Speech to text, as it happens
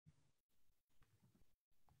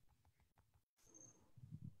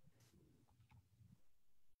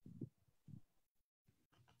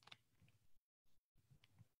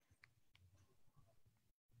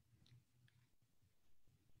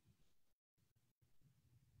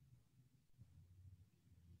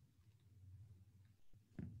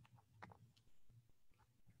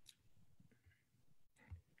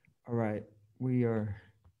All right, we are.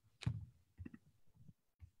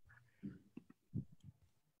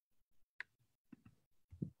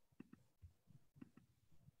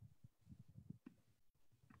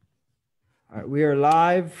 All right, we are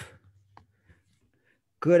live.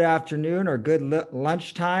 Good afternoon or good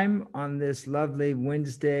lunchtime on this lovely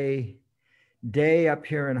Wednesday day up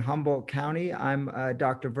here in Humboldt County. I'm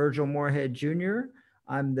Dr. Virgil Moorhead Jr.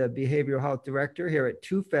 I'm the Behavioral Health Director here at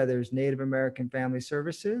Two Feathers Native American Family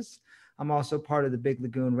Services. I'm also part of the Big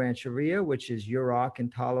Lagoon Rancheria, which is Yurok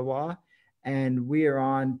and Talawa. And we are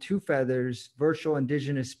on Two Feathers Virtual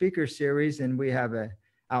Indigenous Speaker Series, and we have an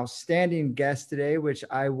outstanding guest today, which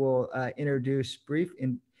I will introduce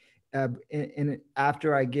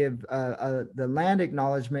after I give the land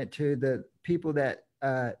acknowledgement to the people that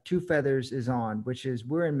Two Feathers is on, which is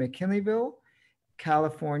we're in McKinleyville,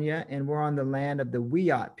 California, and we're on the land of the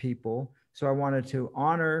Wiyot people. So I wanted to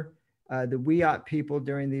honor the Wiyot people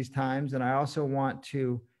during these times, and I also want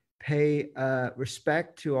to pay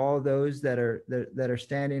respect to all those that are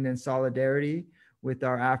standing in solidarity with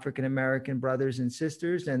our African American brothers and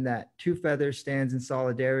sisters, and that Two Feathers stands in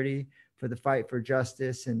solidarity for the fight for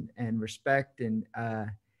justice and respect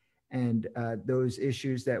and those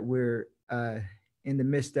issues that we're in the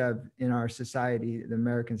midst of in our society, the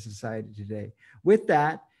American society today. With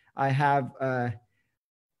that, I have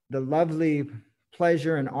the lovely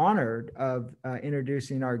pleasure and honor of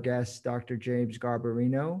introducing our guest, Dr. James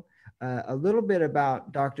Garbarino. A little bit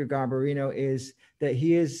about Dr. Garbarino is that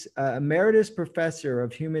he is Emeritus Professor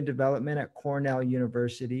of Human Development at Cornell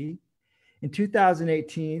University. In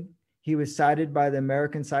 2018, he was cited by the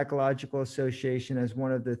American Psychological Association as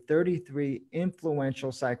one of the 33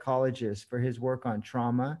 influential psychologists for his work on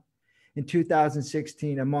trauma. In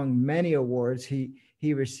 2016, among many awards, he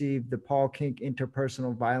received the Paul Kink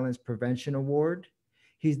Interpersonal Violence Prevention Award.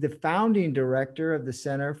 He's the founding director of the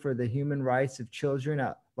Center for the Human Rights of Children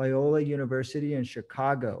at Loyola University in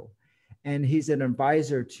Chicago. And he's an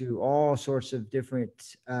advisor to all sorts of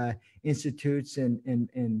different institutes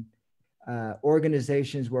and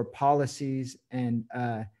organizations where policies and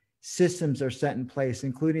systems are set in place,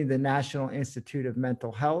 including the National Institute of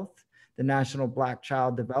Mental Health, the National Black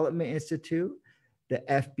Child Development Institute, the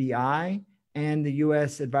FBI, and the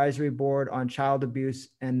U.S. Advisory Board on Child Abuse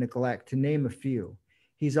and Neglect, to name a few.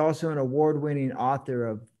 He's also an award-winning author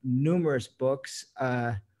of numerous books,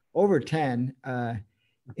 over 10,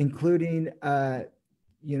 including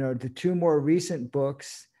the two more recent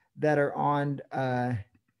books that are on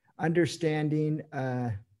understanding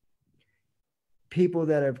people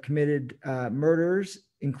that have committed murders,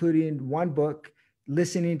 including one book,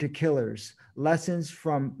 Listening to Killers, Lessons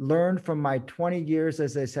Learned from My 20 Years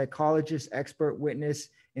as a Psychologist Expert Witness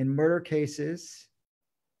in Murder Cases.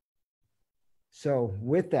 So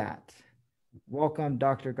with that, welcome,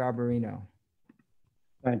 Dr. Garbarino.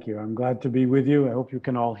 Thank you. I'm glad to be with you. I hope you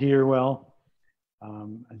can all hear well.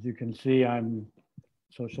 As you can see, I'm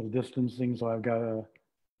social distancing, so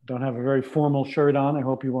don't have a very formal shirt on. I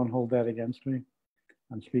hope you won't hold that against me.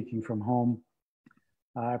 I'm speaking from home.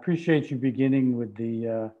 I appreciate you beginning with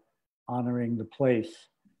the honoring the place.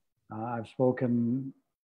 I've spoken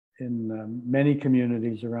in many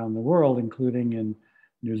communities around the world, including in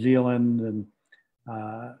New Zealand, and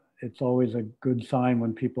it's always a good sign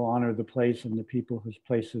when people honor the place and the people whose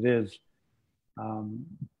place it is.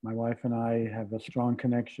 My wife and I have a strong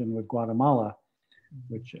connection with Guatemala,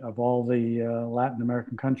 which of all the Latin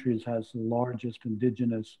American countries has the largest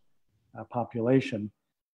indigenous population.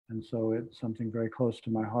 And so it's something very close to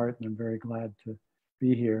my heart, and I'm very glad to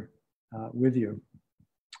be here with you.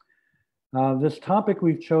 This topic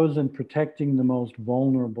we've chosen, protecting the most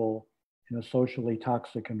vulnerable in a socially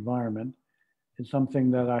toxic environment, is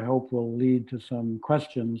something that I hope will lead to some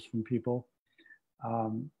questions from people.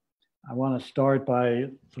 I want to start by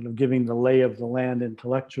sort of giving the lay of the land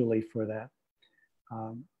intellectually for that.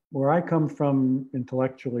 Where I come from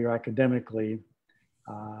intellectually or academically,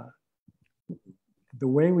 the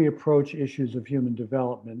way we approach issues of human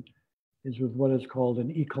development is with what is called an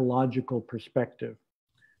ecological perspective.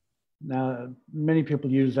 Now, many people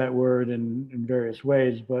use that word in various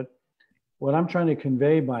ways, but what I'm trying to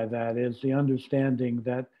convey by that is the understanding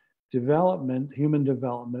that development, human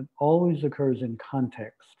development, always occurs in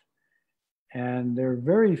context. And there are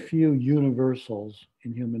very few universals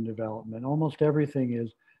in human development. Almost everything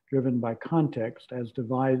is driven by context as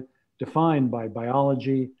defined by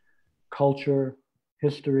biology, culture,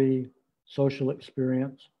 history, social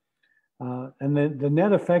experience. And the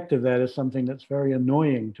net effect of that is something that's very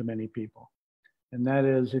annoying to many people. And that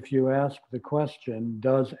is, if you ask the question,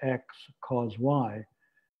 does X cause Y?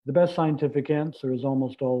 The best scientific answer is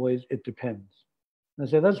almost always, it depends. I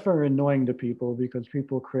say that's very annoying to people because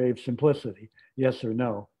people crave simplicity, yes or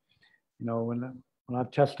no. You know, when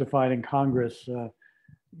I've testified in Congress,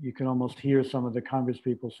 you can almost hear some of the Congress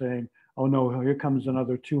people saying, oh no, here comes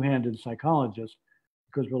another two-handed psychologist,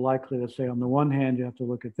 because we're likely to say on the one hand, you have to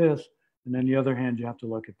look at this, and then the other hand, you have to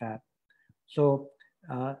look at that. So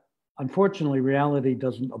unfortunately, reality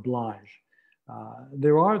doesn't oblige.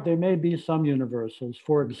 There may be some universals.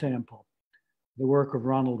 For example, the work of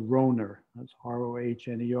Ronald Rohner, that's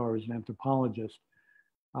Rohner, is an anthropologist,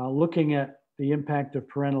 looking at the impact of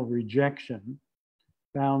parental rejection,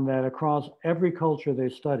 found that across every culture they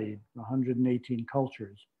studied, 118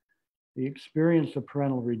 cultures, the experience of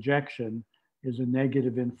parental rejection is a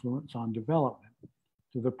negative influence on development,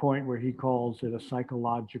 to the point where he calls it a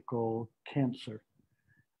psychological cancer.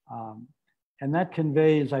 And that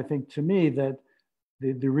conveys, I think, to me that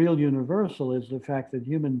the real universal is the fact that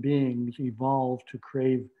human beings evolved to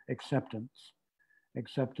crave acceptance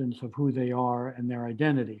of who they are and their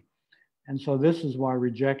identity. And so this is why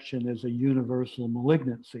rejection is a universal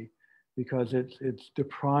malignancy, because it's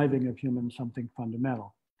depriving of humans something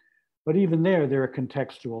fundamental. But even there are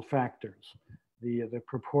contextual factors. The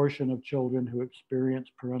proportion of children who experience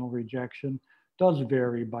parental rejection does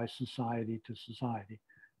vary by society to society.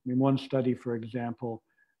 I mean, one study, for example,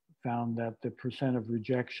 found that the percent of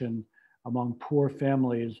rejection among poor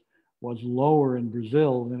families was lower in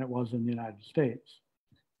Brazil than it was in the United States.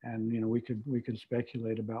 And we could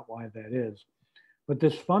speculate about why that is. But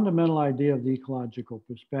this fundamental idea of the ecological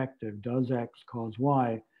perspective, does X cause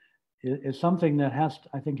Y, is something that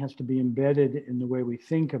I think has to be embedded in the way we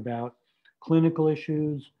think about clinical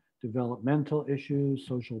issues, developmental issues,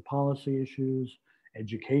 social policy issues,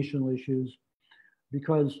 educational issues,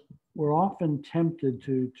 because we're often tempted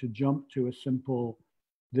to jump to a simple,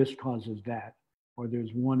 this causes that, or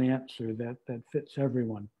there's one answer that fits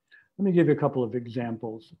everyone. Let me give you a couple of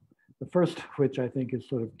examples. The first of which I think is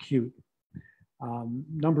sort of cute. A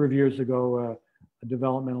number of years ago, a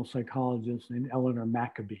developmental psychologist named Eleanor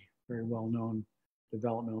Maccabee, very well-known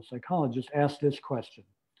developmental psychologist, asked this question: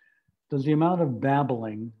 does the amount of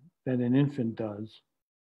babbling that an infant does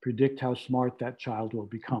predict how smart that child will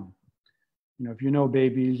become? If you know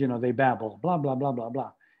babies, they babble, blah, blah, blah, blah,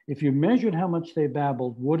 blah. If you measured how much they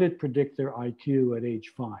babbled, would it predict their IQ at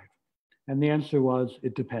age 5? And the answer was,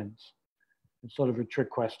 it depends. It's sort of a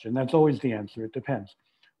trick question. That's always the answer, it depends.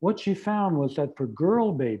 What she found was that for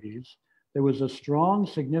girl babies, there was a strong,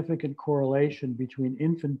 significant correlation between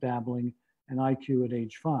infant babbling and IQ at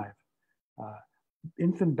age 5.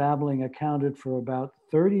 Infant babbling accounted for about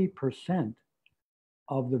 30%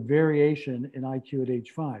 of the variation in IQ at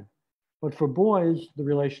age 5. But for boys, the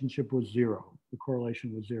relationship was zero. The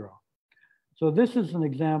correlation was zero. So this is an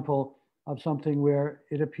example of something where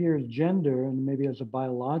it appears gender, and maybe as a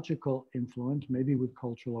biological influence, maybe with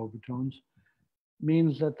cultural overtones,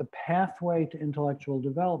 means that the pathway to intellectual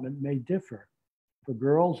development may differ. For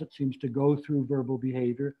girls, it seems to go through verbal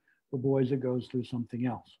behavior. For boys, it goes through something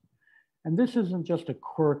else. And this isn't just a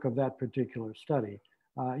quirk of that particular study.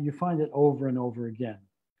 You find it over and over again.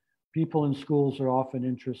 People in schools are often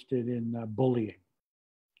interested in bullying.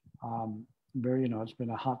 It's been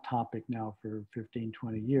a hot topic now for 15,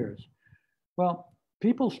 20 years. Well,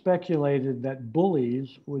 people speculated that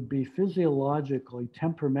bullies would be physiologically,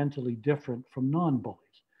 temperamentally different from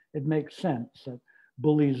non-bullies. It makes sense that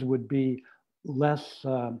bullies would be less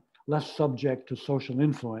subject to social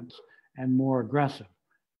influence and more aggressive.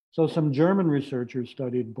 So some German researchers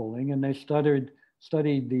studied bullying, and they studied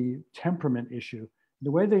the temperament issue.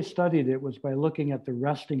 The way they studied it was by looking at the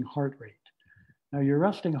resting heart rate. Now, your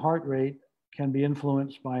resting heart rate can be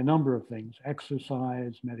influenced by a number of things: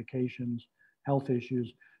 exercise, medications, health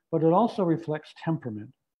issues, but it also reflects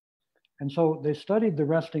temperament. And so they studied the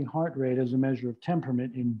resting heart rate as a measure of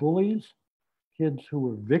temperament in bullies, kids who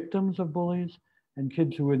were victims of bullies, and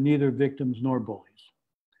kids who were neither victims nor bullies.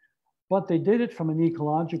 But they did it from an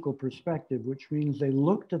ecological perspective, which means they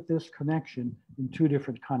looked at this connection in two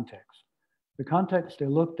different contexts. The context they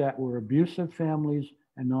looked at were abusive families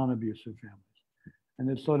and non-abusive families. And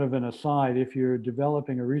it's sort of an aside, if you're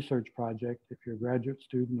developing a research project, if you're a graduate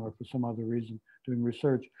student or for some other reason doing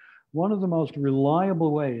research, one of the most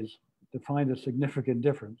reliable ways to find a significant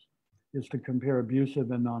difference is to compare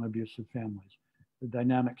abusive and non-abusive families. The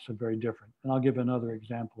dynamics are very different. And I'll give another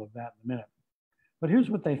example of that in a minute. But here's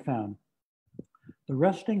what they found. The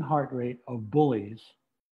resting heart rate of bullies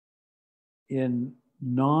in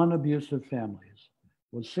non-abusive families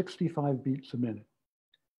was 65 beats a minute.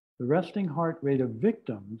 The resting heart rate of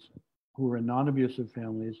victims who were in non-abusive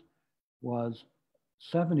families was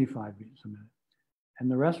 75 beats a minute. And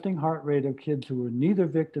the resting heart rate of kids who were neither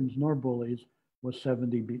victims nor bullies was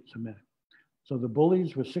 70 beats a minute. So the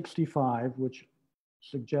bullies were 65, which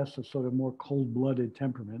suggests a sort of more cold-blooded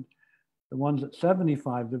temperament. The ones at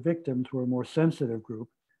 75, the victims, were a more sensitive group,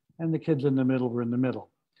 and the kids in the middle were in the middle.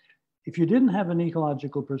 If you didn't have an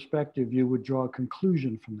ecological perspective, you would draw a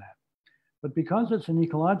conclusion from that. But because it's an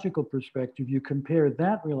ecological perspective, you compare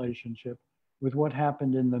that relationship with what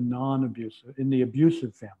happened in the non-abusive, in the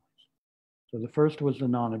abusive families. So the first was the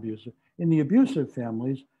non-abusive. In the abusive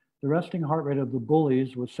families, the resting heart rate of the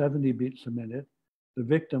bullies was 70 beats a minute. The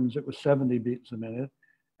victims, it was 70 beats a minute.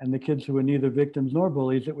 And the kids who were neither victims nor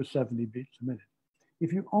bullies, it was 70 beats a minute.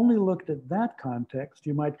 If you only looked at that context,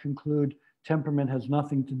 you might conclude temperament has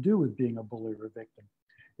nothing to do with being a bully or a victim.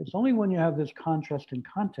 It's only when you have this contrast in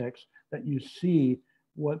context that you see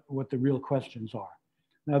what the real questions are.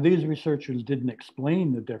 Now, these researchers didn't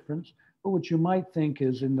explain the difference, but what you might think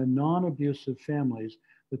is in the non-abusive families,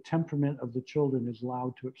 the temperament of the children is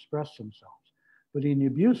allowed to express themselves. But in the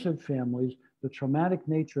abusive families, the traumatic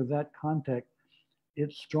nature of that context,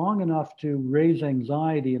 it's strong enough to raise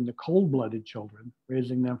anxiety in the cold-blooded children,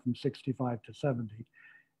 raising them from 65 to 70.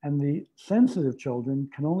 And the sensitive children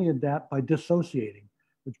can only adapt by dissociating,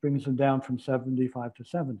 which brings them down from 75 to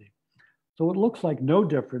 70. So it looks like no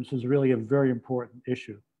difference is really a very important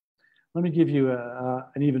issue. Let me give you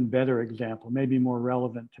an even better example, maybe more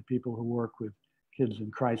relevant to people who work with kids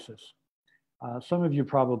in crisis. Some of you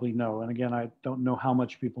probably know, and again, I don't know how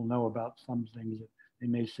much people know about some things that they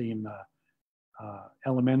may seem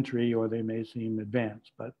elementary or they may seem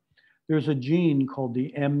advanced, but there's a gene called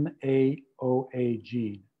the MAOA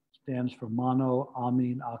gene. It stands for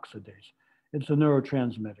monoamine oxidase. It's a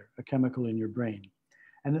neurotransmitter, a chemical in your brain.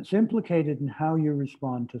 And it's implicated in how you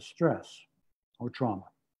respond to stress or trauma.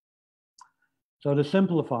 So to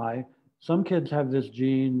simplify, some kids have this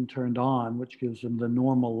gene turned on, which gives them the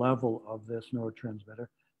normal level of this neurotransmitter.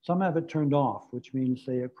 Some have it turned off, which means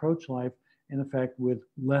they approach life, in effect, with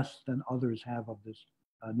less than others have of this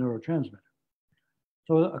neurotransmitter.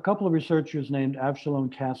 So a couple of researchers named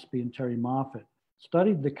Avshalom Caspi and Terry Moffat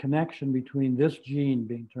studied the connection between this gene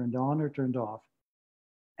being turned on or turned off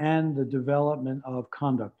and the development of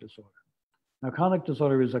conduct disorder. Now, conduct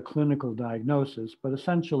disorder is a clinical diagnosis, but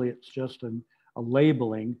essentially it's just a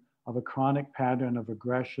labeling of a chronic pattern of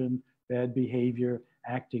aggression, bad behavior,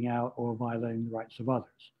 acting out, or violating the rights of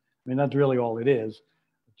others. I mean, that's really all it is.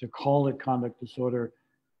 To call it conduct disorder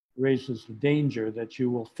raises the danger that you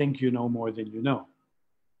will think you know more than you know.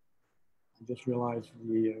 I just realized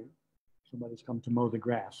somebody's come to mow the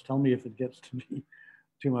grass. Tell me if it gets to be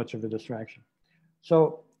too much of a distraction.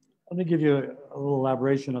 So let me give you a little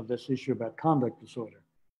elaboration of this issue about conduct disorder.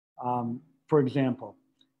 For example,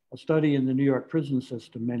 a study in the New York prison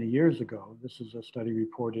system many years ago, this is a study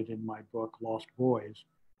reported in my book, Lost Boys,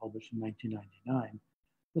 published in 1999.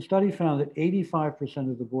 The study found that 85%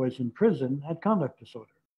 of the boys in prison had conduct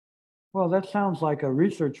disorder. Well, that sounds like a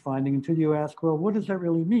research finding until you ask, well, what does that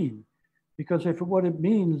really mean? Because if what it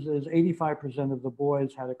means is 85% of the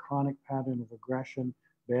boys had a chronic pattern of aggression,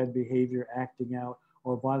 bad behavior, acting out,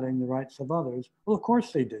 or violating the rights of others, well, of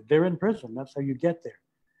course they did. They're in prison. That's how you get there.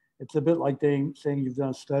 It's a bit like saying you've done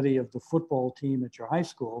a study of the football team at your high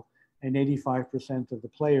school and 85% of the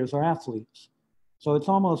players are athletes. So it's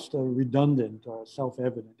almost a redundant or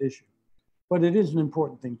self-evident issue. But it is an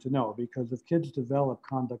important thing to know because if kids develop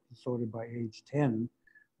conduct disorder by age 10,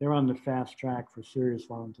 they're on the fast track for serious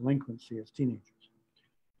violent delinquency as teenagers.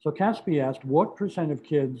 So Caspi asked, what percent of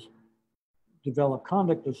kids develop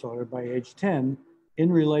conduct disorder by age 10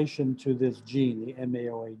 in relation to this gene, the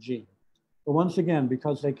MAOA gene? But once again,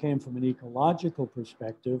 because they came from an ecological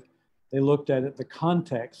perspective, they looked at it the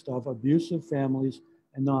context of abusive families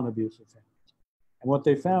and non-abusive families. And what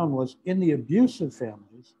they found was in the abusive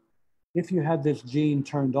families, if you had this gene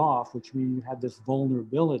turned off, which means you had this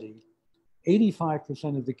vulnerability,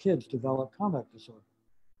 85% of the kids developed conduct disorder.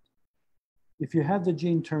 If you had the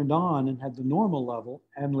gene turned on and had the normal level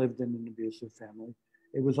and lived in an abusive family,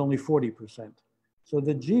 it was only 40%. So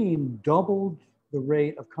the gene doubled the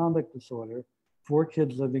rate of conduct disorder for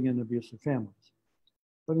kids living in abusive families.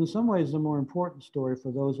 But in some ways, the more important story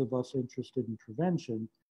for those of us interested in prevention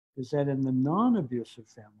is that in the non-abusive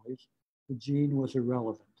families, the gene was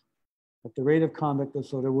irrelevant. But the rate of conduct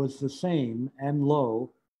disorder was the same and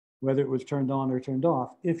low, whether it was turned on or turned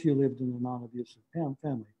off, if you lived in a non-abusive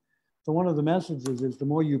family. So one of the messages is the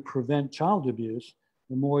more you prevent child abuse,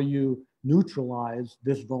 the more you neutralize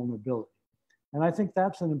this vulnerability. And I think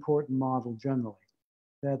that's an important model generally,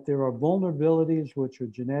 that there are vulnerabilities which are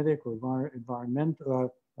genetic or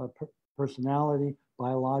environmental, personality,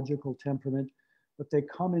 biological temperament, but they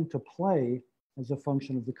come into play as a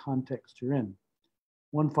function of the context you're in.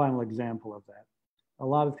 One final example of that. a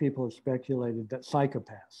lot of people have speculated that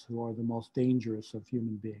psychopaths, who are the most dangerous of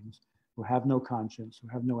human beings, who have no conscience, who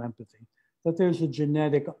have no empathy, that there's a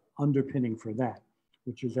genetic underpinning for that,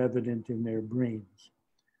 which is evident in their brains.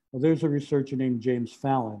 Well, there's a researcher named James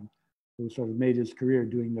Fallon who sort of made his career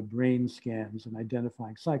doing the brain scans and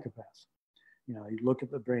identifying psychopaths. You know, he'd look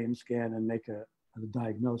at the brain scan and make a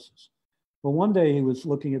diagnosis. Well, one day he was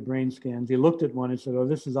looking at brain scans. He looked at one and said, oh,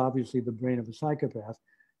 this is obviously the brain of a psychopath.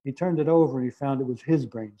 He turned it over and he found it was his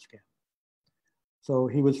brain scan. So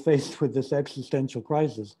he was faced with this existential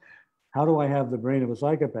crisis. How do I have the brain of a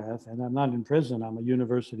psychopath? And I'm not in prison, I'm a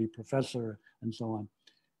university professor and so on.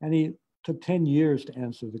 And he took 10 years to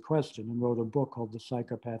answer the question and wrote a book called The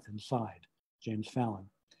Psychopath Inside, James Fallon.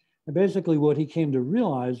 And basically what he came to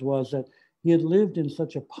realize was that he had lived in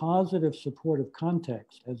such a positive, supportive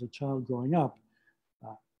context as a child growing up,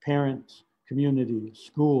 parents, community,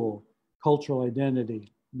 school, cultural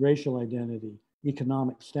identity, racial identity,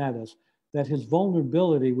 economic status, that his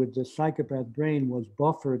vulnerability with the psychopath brain was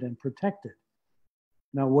buffered and protected.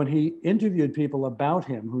 Now, when he interviewed people about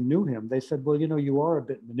him who knew him, they said, well, you know, you are a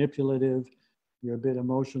bit manipulative, you're a bit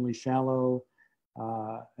emotionally shallow,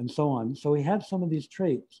 and so on. So he had some of these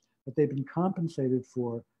traits, but they've been compensated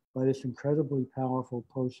for by this incredibly powerful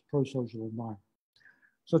pro-social environment.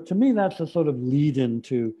 So to me, that's a sort of lead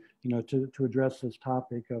into, you know, to address this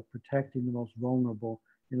topic of protecting the most vulnerable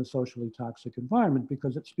in a socially toxic environment,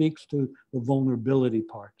 because it speaks to the vulnerability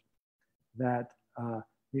part, that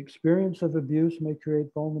the experience of abuse may create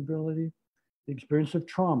vulnerability. The experience of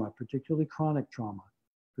trauma, particularly chronic trauma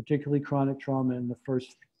in the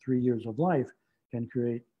first 3 years of life, can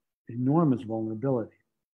create enormous vulnerability.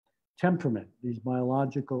 Temperament, these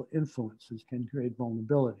biological influences can create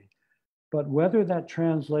vulnerability. But whether that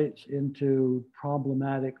translates into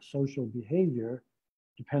problematic social behavior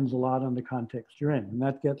depends a lot on the context you're in. And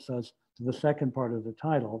that gets us to the second part of the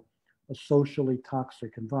title, a socially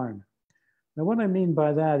toxic environment. Now, what I mean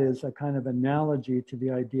by that is a kind of analogy to the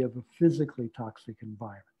idea of a physically toxic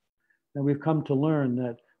environment. Now, we've come to learn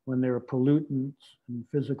that when there are pollutants and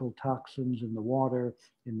physical toxins in the water,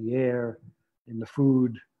 in the air, in the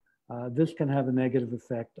food, this can have a negative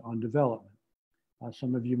effect on development.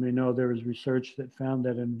 Some of you may know there is research that found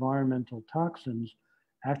that environmental toxins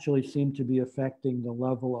actually seem to be affecting the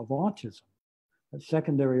level of autism. That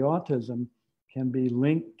secondary autism can be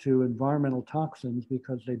linked to environmental toxins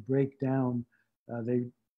because they break down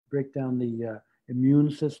the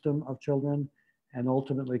immune system of children and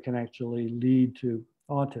ultimately can actually lead to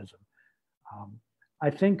autism. I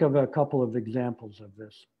think of a couple of examples of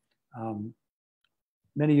this.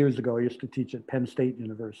 Many years ago, I used to teach at Penn State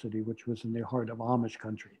University, which was in the heart of Amish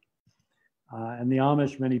country. And the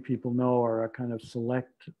Amish, many people know, are a kind of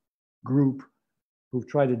select group who've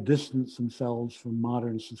tried to distance themselves from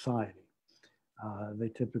modern society.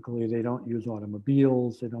 They don't use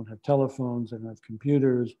automobiles, they don't have telephones, they don't have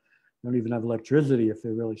computers, they don't even have electricity if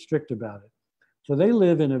they're really strict about it. So they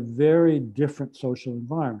live in a very different social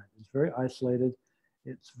environment. It's very isolated.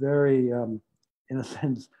 It's very, in a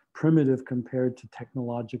sense, primitive compared to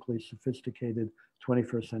technologically sophisticated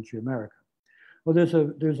 21st century America. Well, there's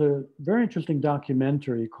a very interesting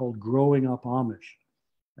documentary called Growing Up Amish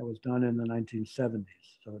that was done in the 1970s.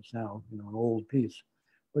 So it's now, you know, an old piece.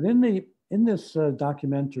 But in this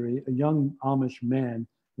documentary, a young Amish man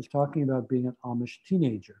is talking about being an Amish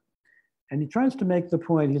teenager. And he tries to make the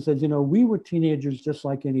point, he says, you know, we were teenagers just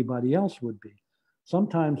like anybody else would be.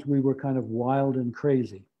 Sometimes we were kind of wild and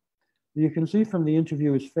crazy. You can see from the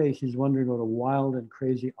interviewer's face, he's wondering what a wild and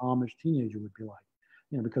crazy Amish teenager would be like,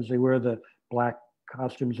 you know, because they wear the black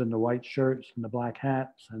costumes and the white shirts and the black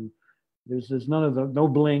hats, and there's none of the, no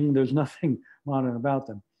bling, there's nothing modern about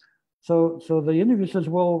them. So the interview says,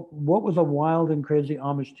 well, what was a wild and crazy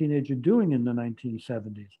Amish teenager doing in the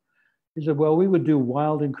 1970s? He said, well, we would do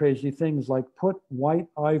wild and crazy things like put white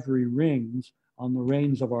ivory rings on the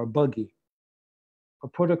reins of our buggy, or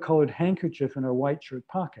put a colored handkerchief in our white shirt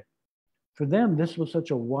pocket. For them, this was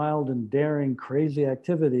such a wild and daring, crazy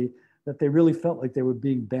activity that they really felt like they were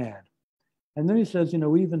being bad. And then he says, you know,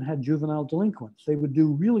 we even had juvenile delinquents. They would do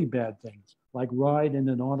really bad things, like ride in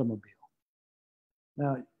an automobile.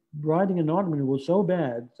 Now, riding an automobile was so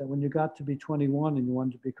bad that when you got to be 21 and you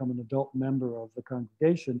wanted to become an adult member of the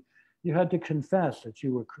congregation, you had to confess that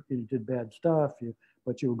you did bad stuff,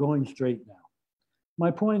 but you were going straight now. My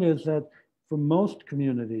point is that for most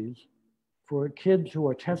communities, for kids who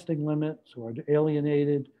are testing limits, who are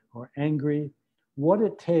alienated, or angry, what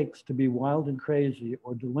it takes to be wild and crazy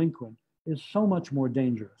or delinquent is so much more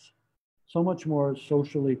dangerous, so much more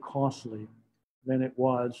socially costly than it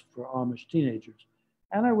was for Amish teenagers.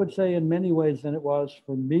 And I would say in many ways than it was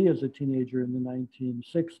for me as a teenager in the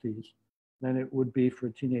 1960s than it would be for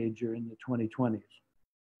a teenager in the 2020s.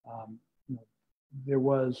 You know, there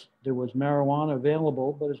was marijuana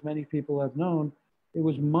available, but as many people have known, it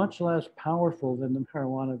was much less powerful than the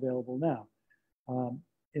marijuana available now.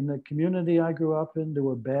 In the community I grew up in, there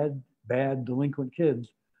were bad delinquent kids,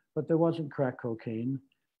 but there wasn't crack cocaine.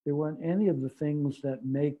 There weren't any of the things that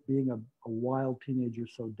make being a wild teenager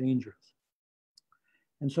so dangerous.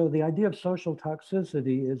 And so the idea of social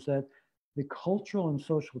toxicity is that the cultural and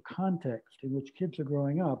social context in which kids are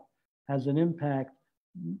growing up has an impact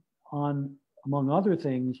on, among other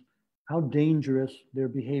things, how dangerous their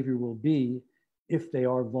behavior will be if they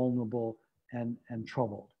are vulnerable and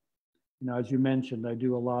troubled. You know, as you mentioned, I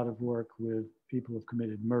do a lot of work with people who've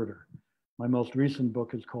committed murder. My most recent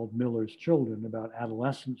book is called Miller's Children, about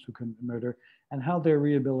adolescents who commit murder and how their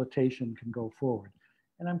rehabilitation can go forward.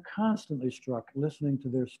 And I'm constantly struck listening to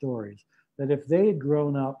their stories that if they had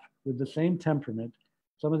grown up with the same temperament,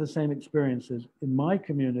 some of the same experiences in my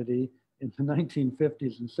community in the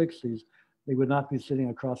 1950s and 60s, they would not be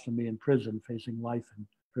sitting across from me in prison, facing life in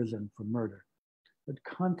prison for murder. But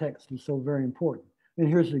context is so very important. And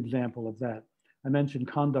here's an example of that. I mentioned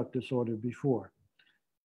conduct disorder before.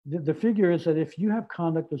 The figure is that if you have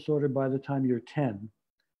conduct disorder by the time you're 10,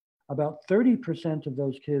 about 30% of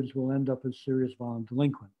those kids will end up as serious violent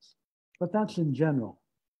delinquents. But that's in general.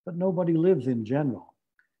 But nobody lives in general.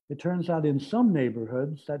 It turns out in some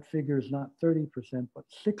neighborhoods, that figure is not 30%, but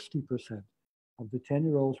 60% of the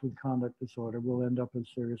 10-year-olds with conduct disorder will end up as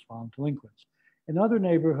serious violent delinquents. In other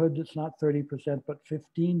neighborhoods, it's not 30%, but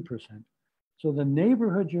 15%. So the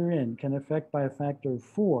neighborhood you're in can affect by a factor of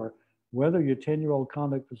 4 whether your 10-year-old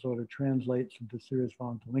conduct disorder translates into serious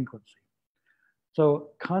violent delinquency. So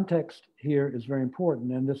context here is very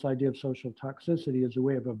important. And this idea of social toxicity is a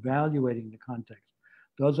way of evaluating the context.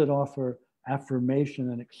 Does it offer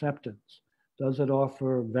affirmation and acceptance? Does it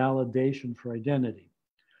offer validation for identity?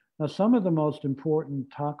 Now, some of the most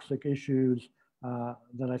important toxic issues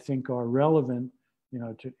that I think are relevant, you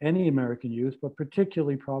know, to any American youth, but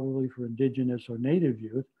particularly probably for indigenous or native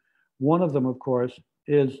youth, one of them, of course,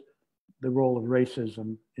 is the role of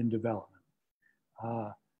racism in development.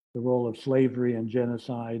 The role of slavery and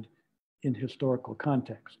genocide in historical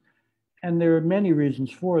context. And there are many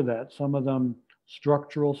reasons for that, some of them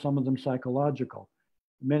structural, some of them psychological.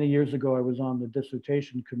 Many years ago, I was on the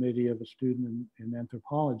dissertation committee of a student in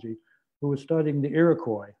anthropology who was studying the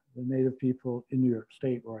Iroquois, the native people in New York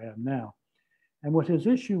State, where I am now. And what his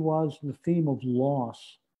issue was the theme of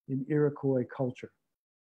loss in Iroquois culture.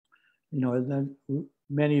 You know, and then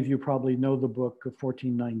many of you probably know the book of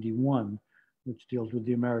 1491, which deals with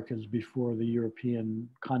the Americas before the European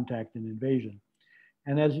contact and invasion.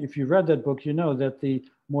 And as if you've read that book, you know that the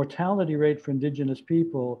mortality rate for indigenous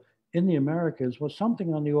people in the Americas was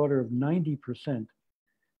something on the order of 90%.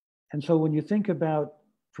 And so when you think about,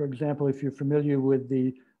 for example, if you're familiar with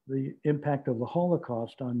the impact of the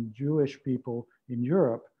Holocaust on Jewish people in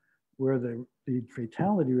Europe, where the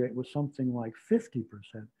fatality rate was something like 50%.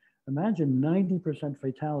 Imagine 90%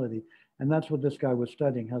 fatality. And that's what this guy was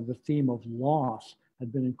studying, how the theme of loss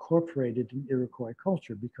had been incorporated in Iroquois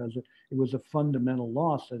culture because it was a fundamental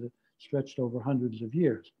loss that had stretched over hundreds of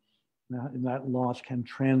years. Now, and that loss can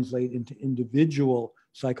translate into individual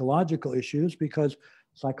psychological issues because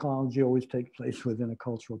psychology always takes place within a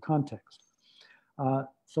cultural context.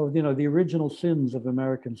 So, you know, the original sins of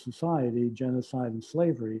American society, genocide and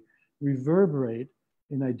slavery, reverberate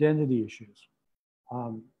in identity issues.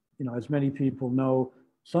 You know, as many people know,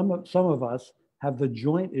 some of us have the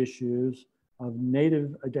joint issues of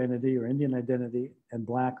Native identity or Indian identity and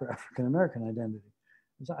Black or African American identity.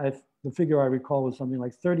 So the figure I recall was something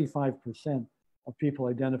like 35% of people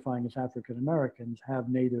identifying as African Americans have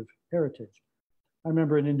Native heritage. I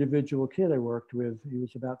remember an individual kid I worked with, he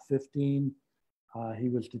was about 15. He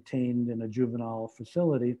was detained in a juvenile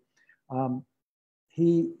facility.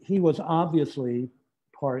 He was obviously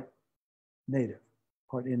part Native,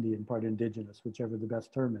 part Indian, part indigenous, whichever the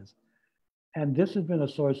best term is. And this has been a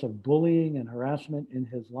source of bullying and harassment in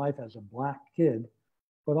his life as a Black kid,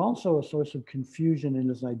 but also a source of confusion in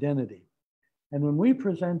his identity. And when we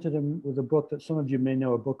presented him with a book that some of you may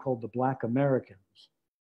know, a book called The Black Americans,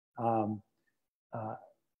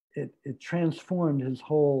 it transformed his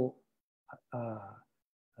whole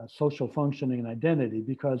social functioning and identity,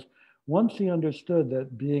 because once he understood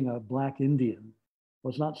that being a Black Indian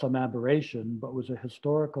was not some aberration, but was a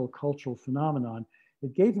historical cultural phenomenon,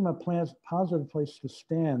 it gave him a positive place to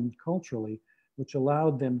stand culturally, which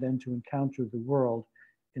allowed them then to encounter the world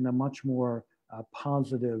in a much more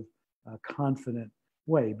positive, confident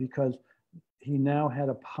way. Because he now had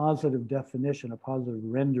a positive definition, a positive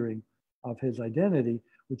rendering of his identity,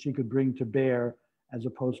 which he could bring to bear, as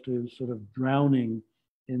opposed to sort of drowning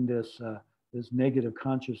in this negative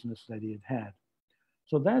consciousness that he had had.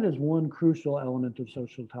 So that is one crucial element of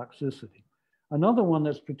social toxicity. Another one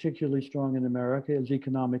that's particularly strong in America is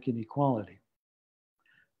economic inequality.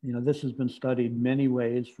 This has been studied many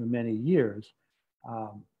ways for many years.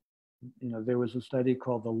 There was a study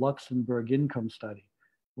called the Luxembourg Income Study,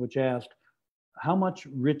 which asked how much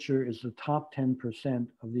richer is the top 10%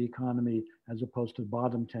 of the economy as opposed to the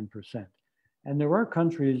bottom 10%. And there are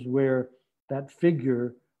countries where that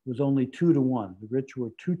figure was only 2 to 1. The rich were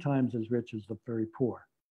 2 times as rich as the very poor.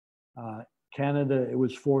 Canada, it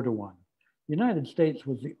was 4 to 1. The United States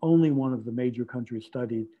was the only one of the major countries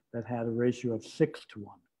studied that had a ratio of 6 to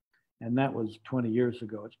 1. And that was 20 years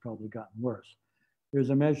ago. It's probably gotten worse. There's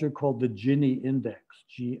a measure called the Gini Index,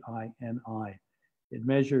 Gini. It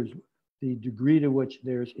measures the degree to which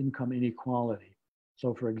there's income inequality.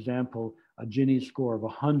 So for example, a Gini score of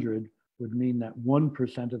 100 would mean that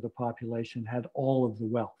 1% of the population had all of the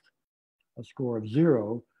wealth. A score of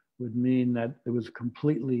 0 would mean that there was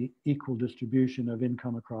completely equal distribution of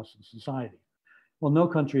income across the society. Well, no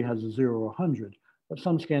country has a 0 or 100, but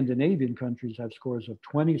some Scandinavian countries have scores of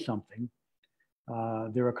 20 something.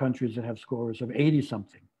 There are countries that have scores of 80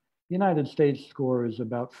 something. The United States score is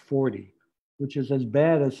about 40, which is as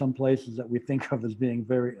bad as some places that we think of as being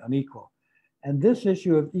very unequal. And this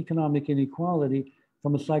issue of economic inequality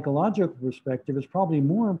from a psychological perspective is probably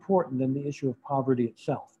more important than the issue of poverty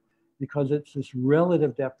itself, because it's this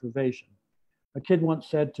relative deprivation. A kid once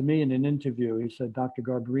said to me in an interview, he said, "Dr.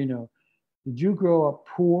 Garbarino, did you grow up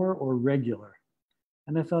poor or regular?"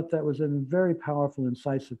 And I thought that was a very powerful,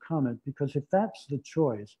 incisive comment, because if that's the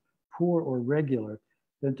choice, poor or regular,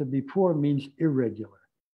 then to be poor means irregular.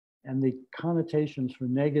 And the connotations for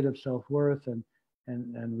negative self-worth and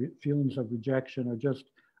feelings of rejection are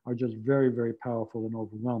just very, very powerful and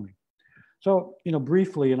overwhelming. So,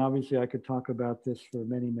 briefly, and obviously I could talk about this for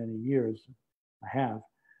many, many years, I have,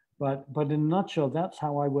 but in a nutshell, that's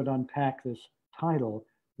how I would unpack this title,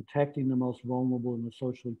 Protecting the Most Vulnerable in a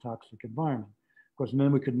Socially Toxic Environment. Of course, and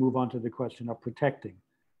then we could move on to the question of protecting,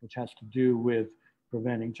 which has to do with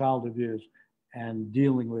preventing child abuse and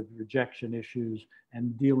dealing with rejection issues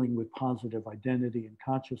and dealing with positive identity and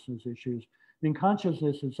consciousness issues. I mean,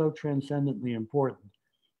 consciousness is so transcendently important.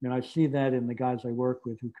 I mean, I see that in the guys I work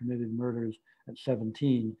with who committed murders at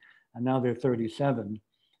 17, and now they're 37,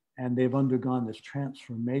 and they've undergone this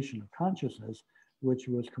transformation of consciousness, which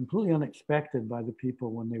was completely unexpected by the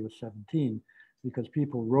people when they were 17, because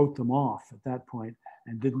people wrote them off at that point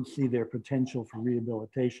and didn't see their potential for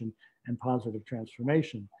rehabilitation and positive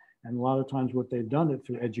transformation. And a lot of times what they've done it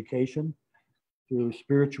through education, through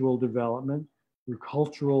spiritual development, through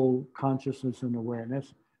cultural consciousness and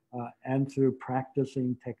awareness, and through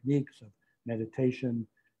practicing techniques of meditation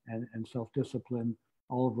and self-discipline,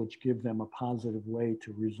 all of which give them a positive way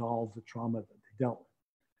to resolve the trauma that they dealt with.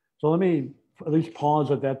 So let me at least pause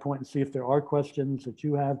at that point and see if there are questions that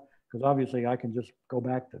you have, because obviously I can just go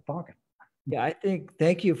back to talking. Yeah,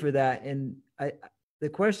 thank you for that. And the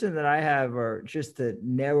question that I have, or just to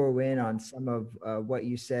narrow in on some of what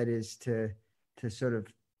you said, is to sort of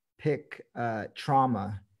pick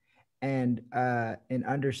trauma and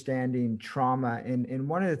understanding trauma. And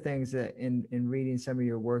one of the things that in reading some of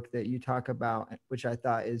your work that you talk about, which I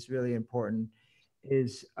thought is really important,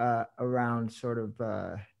 is around sort of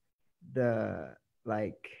the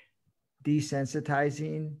like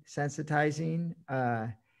desensitizing, sensitizing,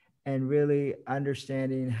 and really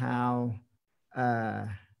understanding how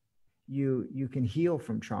you can heal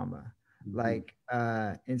from trauma. Like,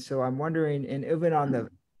 and so I'm wondering, and even on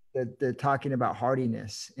the talking about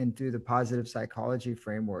hardiness and through the positive psychology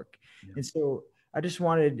framework. Yeah. And so I just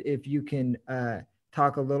wanted, if you can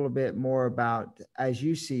talk a little bit more about, as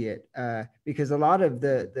you see it, because a lot of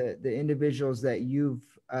the individuals that you've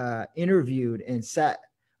interviewed and set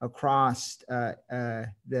across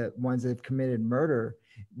the ones that have committed murder,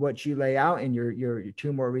 what you lay out in your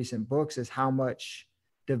 2 more recent books is how much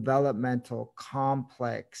developmental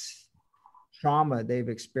complex trauma they've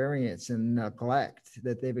experienced and neglect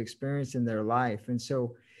that they've experienced in their life. And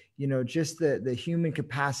so, just the human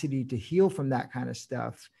capacity to heal from that kind of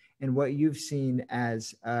stuff, and what you've seen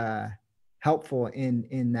as helpful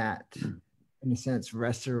in that, in a sense,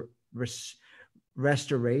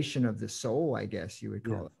 restoration of the soul, I guess you would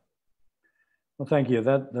call it. Well, thank you.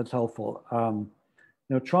 That's helpful.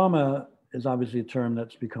 Trauma is obviously a term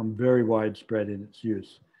that's become very widespread in its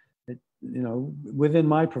use. Within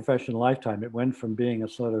my professional lifetime, it went from being a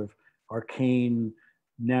sort of arcane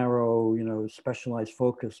narrow, specialized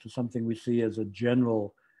focus to something we see as a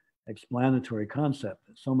general explanatory concept.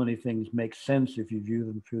 So many things make sense if you view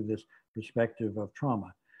them through this perspective of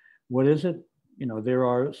trauma. What is it? There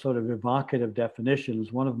are sort of evocative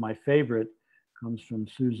definitions. One of my favorite comes from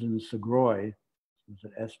Susan Segroi,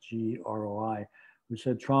 Sgroi, who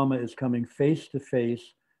said trauma is coming face to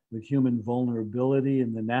face with human vulnerability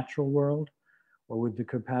in the natural world or with the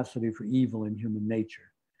capacity for evil in human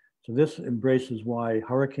nature. So this embraces why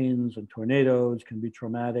hurricanes and tornadoes can be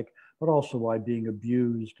traumatic, but also why being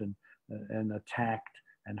abused and attacked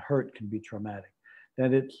and hurt can be traumatic.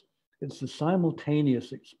 That it's the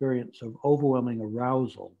simultaneous experience of overwhelming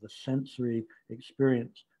arousal, the sensory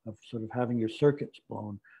experience of sort of having your circuits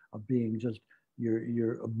blown, of being just,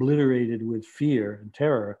 you're obliterated with fear and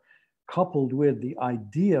terror, coupled with the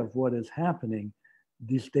idea of what is happening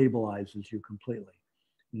destabilizes you completely.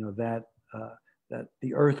 That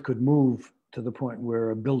the earth could move to the point where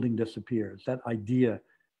a building disappears, that idea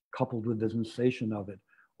coupled with the sensation of it,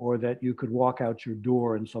 or that you could walk out your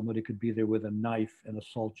door and somebody could be there with a knife and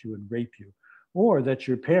assault you and rape you, or that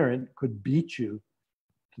your parent could beat you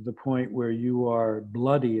to the point where you are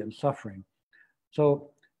bloody and suffering. So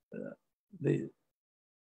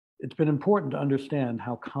it's been important to understand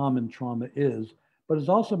how common trauma is, but it's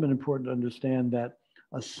also been important to understand that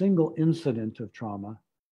a single incident of trauma,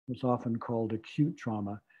 what's often called acute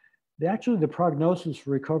trauma, the prognosis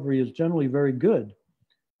for recovery is generally very good.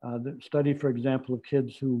 The study, for example, of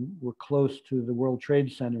kids who were close to the World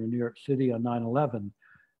Trade Center in New York City on 9/11,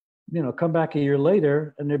 come back a year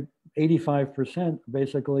later and they're 85%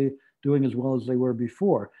 basically doing as well as they were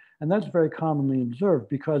before. And that's very commonly observed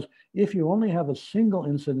because if you only have a single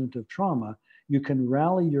incident of trauma, you can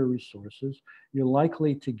rally your resources. You're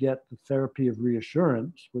likely to get the therapy of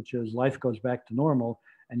reassurance, which is life goes back to normal,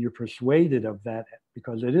 and you're persuaded of that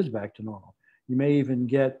because it is back to normal. You may even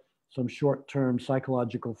get some short-term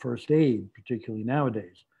psychological first aid, particularly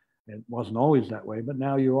nowadays. It wasn't always that way, but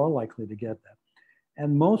now you are likely to get that.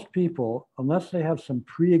 And most people, unless they have some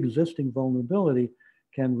pre-existing vulnerability,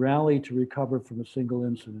 can rally to recover from a single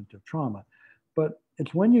incident of trauma. But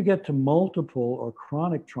it's when you get to multiple or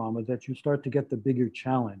chronic trauma that you start to get the bigger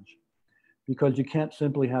challenge, because you can't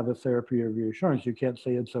simply have a therapy of reassurance. You can't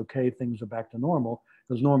say it's okay, things are back to normal,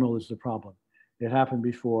 because normal is the problem. It happened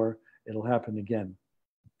before, it'll happen again.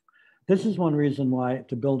 This is one reason why,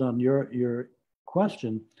 to build on your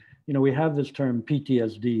question, we have this term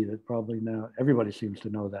PTSD that probably now everybody seems to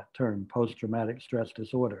know that term, post-traumatic stress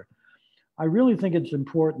disorder. I really think it's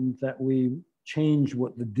important that we change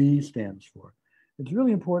what the D stands for. It's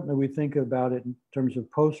really important that we think about it in terms of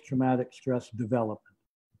post-traumatic stress development,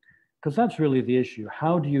 because that's really the issue.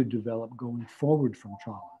 How do you develop going forward from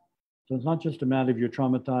trauma? So it's not just a matter of you're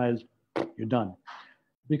traumatized, you're done.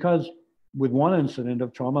 Because with one incident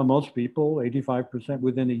of trauma, most people, 85%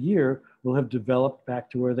 within a year, will have developed back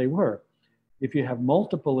to where they were. If you have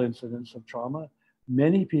multiple incidents of trauma,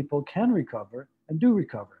 many people can recover and do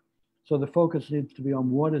recover. So the focus needs to be on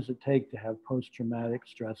what does it take to have post-traumatic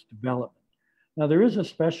stress development. Now, there is a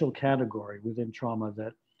special category within trauma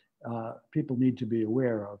that people need to be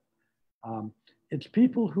aware of. It's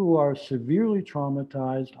people who are severely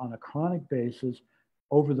traumatized on a chronic basis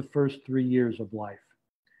over the first 3 years of life.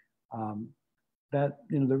 The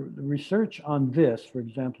research on this, for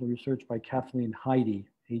example, research by Kathleen Heide,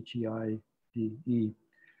 H-E-I-D-E,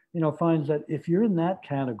 finds that if you're in that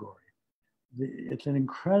category, it's an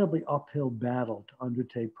incredibly uphill battle to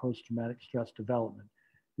undertake post-traumatic stress development,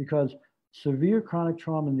 because severe chronic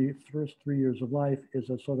trauma in the first 3 years of life is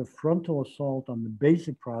a sort of frontal assault on the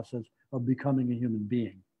basic process of becoming a human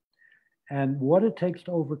being. And what it takes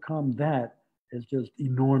to overcome that is just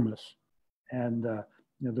enormous. And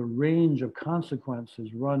the range of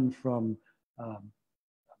consequences run from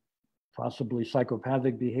possibly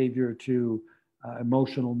psychopathic behavior to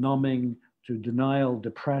emotional numbing, to denial,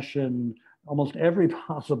 depression, almost every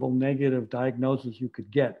possible negative diagnosis you could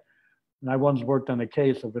get. And I once worked on a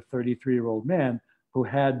case of a 33-year-old man who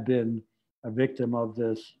had been a victim of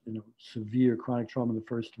this severe chronic trauma in the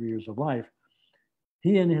first 3 years of life.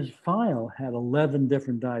 He in his file had 11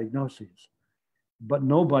 different diagnoses, but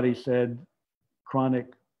nobody said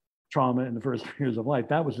chronic trauma in the first 3 years of life.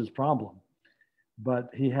 That was his problem. But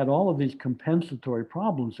he had all of these compensatory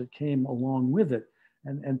problems that came along with it.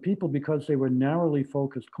 And people, because they were narrowly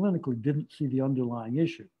focused clinically, didn't see the underlying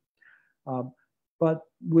issue. But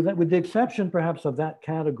with the exception perhaps of that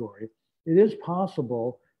category, it is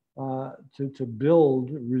possible to build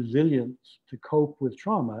resilience to cope with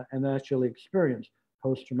trauma and actually experience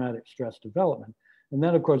post-traumatic stress development. And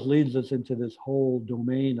that, of course, leads us into this whole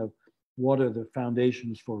domain of what are the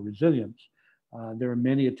foundations for resilience. There are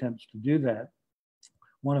many attempts to do that.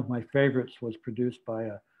 One of my favorites was produced by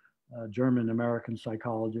a German-American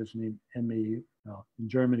psychologist named Emmy, well, in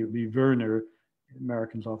Germany it would be Werner.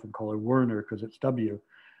 Americans often call her Werner because it's W.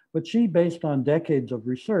 But she, based on decades of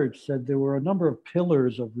research, said there were a number of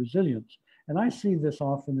pillars of resilience. And I see this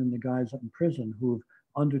often in the guys in prison who've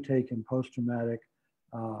undertaken post-traumatic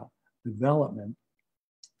development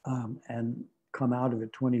and come out of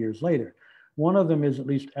it 20 years later. One of them is at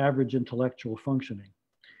least average intellectual functioning.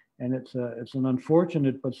 And it's an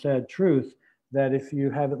unfortunate but sad truth that if you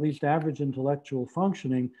have at least average intellectual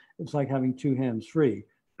functioning, it's like having two hands free,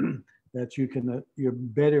 that you're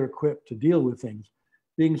better equipped to deal with things.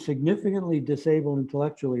 Being significantly disabled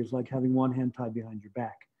intellectually is like having one hand tied behind your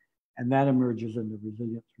back. And that emerges in the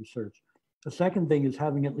resilience research. The second thing is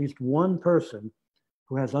having at least one person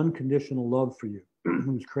who has unconditional love for you,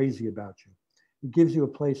 who's crazy about you. It gives you a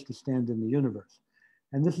place to stand in the universe.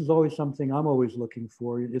 And this is always something I'm always looking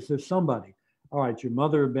for. Is there somebody? All right, your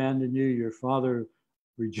mother abandoned you, your father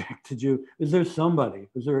rejected you. Is there somebody?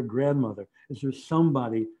 Is there a grandmother? Is there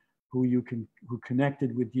somebody who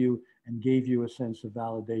connected with you and gave you a sense of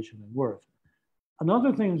validation and worth?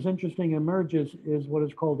 Another thing that's interesting emerges is what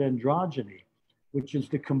is called androgyny, which is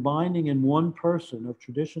the combining in one person of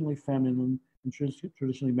traditionally feminine and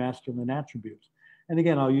traditionally masculine attributes. And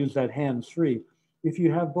again, I'll use that hands-free. If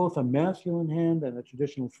you have both a masculine hand and a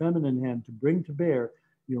traditional feminine hand to bring to bear,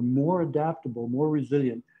 you're more adaptable, more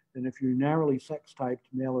resilient than if you're narrowly sex-typed,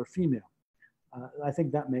 male or female. I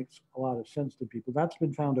think that makes a lot of sense to people. That's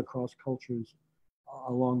been found across cultures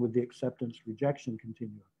along with the acceptance-rejection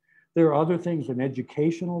continuum. There are other things, an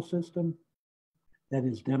educational system that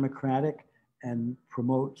is democratic and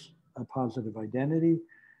promotes a positive identity,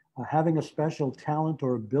 having a special talent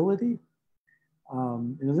or ability.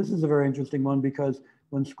 This is a very interesting one because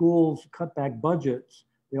when schools cut back budgets,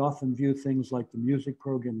 they often view things like the music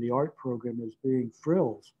program, the art program as being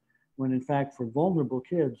frills, when in fact for vulnerable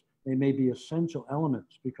kids, they may be essential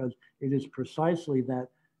elements because it is precisely that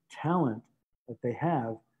talent that they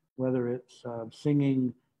have, whether it's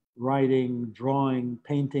singing, writing, drawing,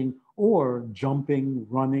 painting, or jumping,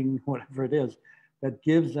 running, whatever it is, that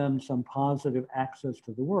gives them some positive access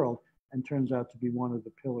to the world and turns out to be one of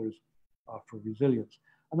the pillars for resilience.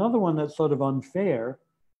 Another one that's sort of unfair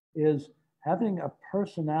is having a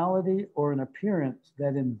personality or an appearance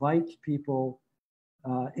that invites people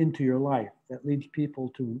into your life, that leads people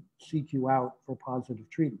to seek you out for positive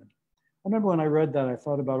treatment. I remember when I read that, I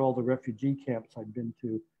thought about all the refugee camps I'd been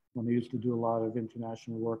to when I used to do a lot of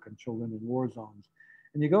international work on children in war zones.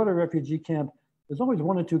 And you go to a refugee camp, there's always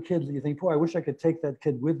one or two kids that you think, boy, I wish I could take that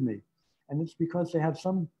kid with me. And it's because they have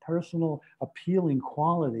some personal appealing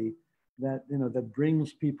quality that, that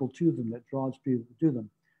brings people to them, that draws people to them.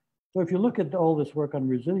 So if you look at all this work on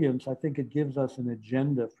resilience, I think it gives us an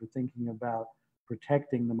agenda for thinking about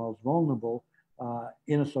protecting the most vulnerable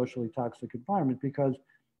in a socially toxic environment, because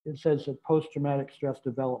it says that post-traumatic stress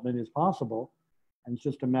development is possible, and it's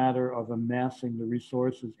just a matter of amassing the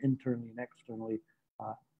resources internally and externally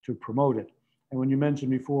to promote it. And when you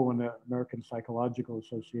mentioned before, when the American Psychological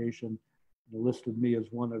Association listed me as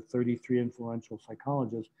one of 33 influential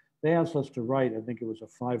psychologists, they asked us to write, I think it was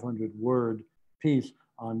a 500-word piece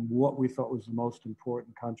on what we thought was the most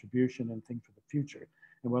important contribution and thing for the future.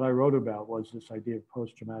 And what I wrote about was this idea of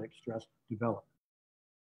post-traumatic stress development.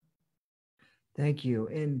 Thank you.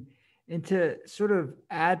 And to sort of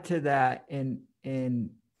add to that and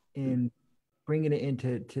bringing it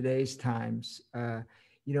into today's times,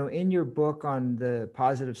 in your book on the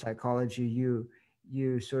positive psychology,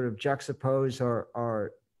 you sort of juxtapose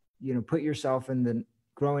or put yourself in the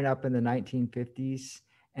growing up in the 1950s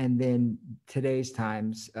and then today's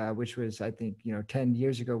times, which was, I think, 10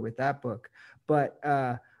 years ago with that book. But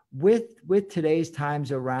with today's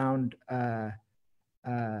times around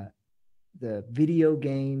the video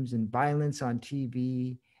games and violence on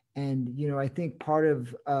TV, and I think part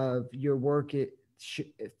of your work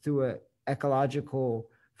through an ecological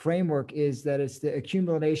framework is that it's the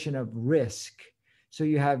accumulation of risk. So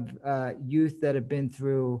you have youth that have been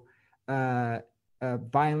through a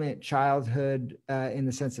violent childhood in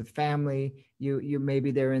the sense of family. You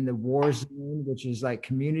maybe they're in the war zone, which is like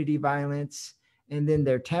community violence, and then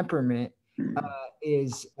their temperament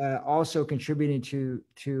is also contributing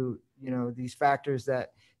to these factors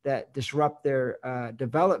that disrupt their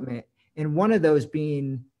development. And one of those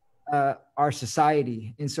being our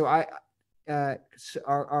society. And so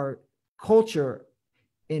our culture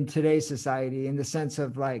in today's society, in the sense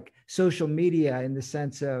of like social media, in the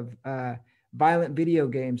sense of violent video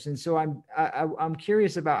games. And so I'm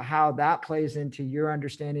curious about how that plays into your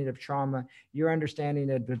understanding of trauma, your understanding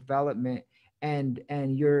of development,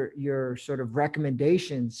 and your sort of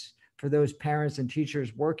recommendations for those parents and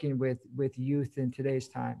teachers working with youth in today's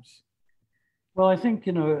times? Well, I think,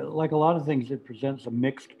 like a lot of things, it presents a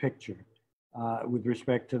mixed picture with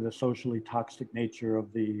respect to the socially toxic nature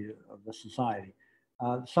of the society.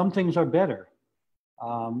 Some things are better.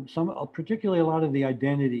 Particularly a lot of the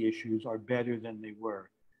identity issues are better than they were.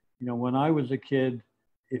 When I was a kid,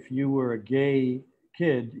 if you were a gay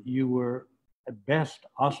kid, you were at best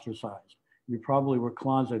ostracized. You probably were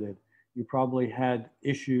closeted. You probably had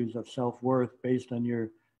issues of self-worth based on your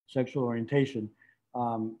sexual orientation.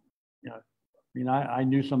 I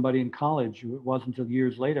knew somebody in college who it wasn't until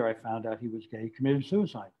years later I found out he was gay, committed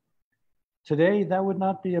suicide. Today, that would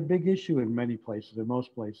not be a big issue in many places, in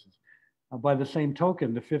most places. By the same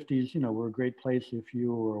token, the 50s, were a great place if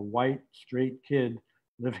you were a white, straight kid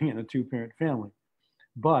living in a two-parent family.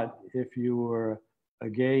 But if you were a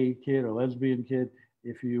gay kid or lesbian kid,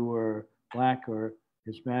 if you were Black or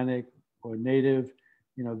Hispanic or Native,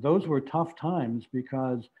 those were tough times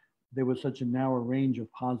because there was such a narrow range of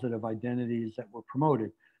positive identities that were promoted.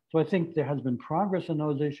 So I think there has been progress in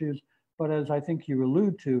those issues, but as I think you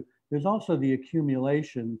allude to, there's also the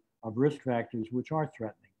accumulation of risk factors which are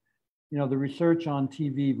threatening. The research on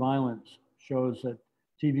TV violence shows that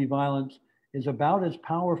TV violence is about as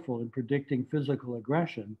powerful in predicting physical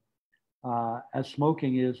aggression as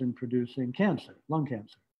smoking is in producing cancer, lung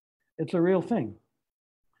cancer. It's a real thing.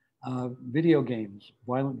 Video games,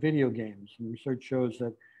 violent video games, and research shows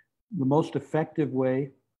that the most effective way,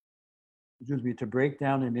 to break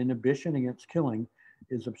down an inhibition against killing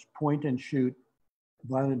is a point and shoot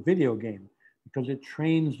violent video game, because it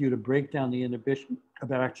trains you to break down the inhibition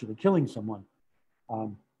about actually killing someone.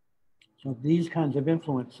 So these kinds of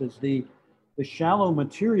influences, the shallow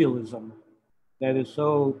materialism that is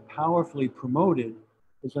so powerfully promoted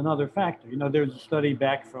is another factor. There's a study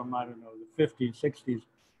back from, I don't know, the 50s, 60s.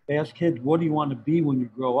 They asked kids, what do you want to be when you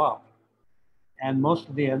grow up? And most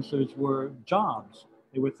of the answers were jobs.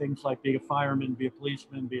 They were things like be a fireman, be a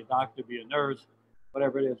policeman, be a doctor, be a nurse,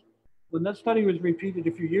 whatever it is. When that study was repeated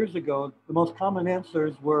a few years ago, the most common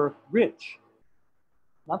answers were rich.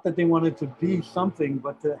 Not that they wanted to be something,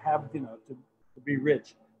 but to have, to be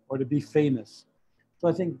rich or to be famous. So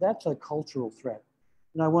I think that's a cultural threat.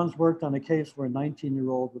 I once worked on a case where a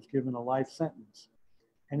 19-year-old was given a life sentence.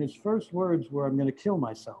 And his first words were, "I'm going to kill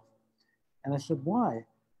myself." And I said, "Why?"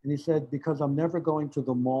 And he said, "Because I'm never going to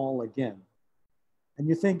the mall again." And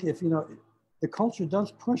you think if, the culture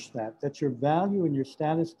does push that your value and your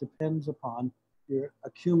status depends upon your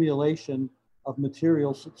accumulation of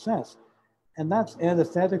material success. And that's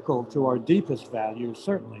antithetical to our deepest values,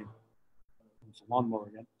 certainly. It's a lawnmower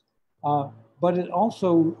again. But it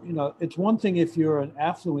also, it's one thing if you're an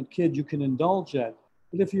affluent kid, you can indulge that.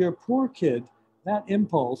 But if you're a poor kid, that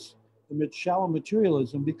impulse, the shallow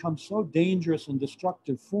materialism, becomes so dangerous and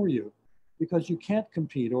destructive for you because you can't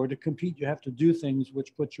compete, or to compete, you have to do things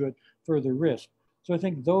which put you at further risk. So I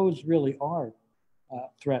think those really are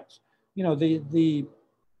threats. The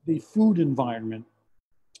food environment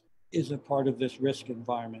is a part of this risk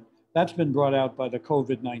environment. That's been brought out by the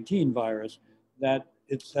COVID-19 virus, that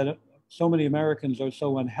it's that so many Americans are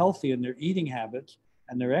so unhealthy in their eating habits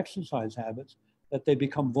and their exercise habits that they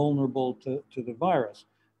become vulnerable to the virus.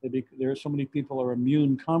 There are so many people are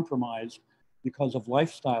immune compromised because of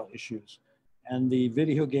lifestyle issues. And the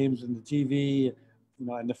video games and the TV,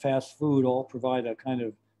 and the fast food all provide a kind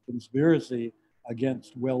of conspiracy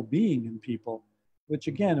against well-being in people, which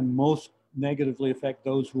again, most negatively affect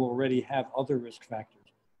those who already have other risk factors.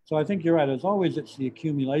 So I think you're right. As always, it's the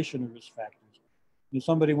accumulation of risk factors.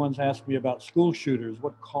 Somebody once asked me about school shooters.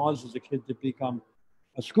 What causes a kid to become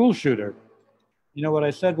a school shooter? What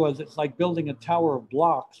I said was, it's like building a tower of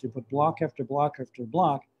blocks. You put block after block after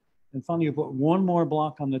block, and finally you put one more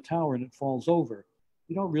block on the tower and it falls over.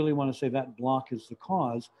 You don't really want to say that block is the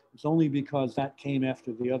cause. It's only because that came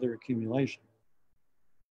after the other accumulation.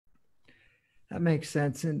 That makes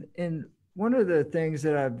sense. And one of the things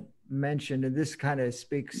that I've mentioned, and this kind of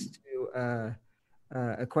speaks to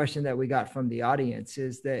a question that we got from the audience,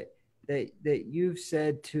 is that you've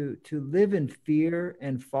said to live in fear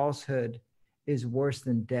and falsehood is worse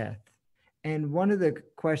than death. And one of the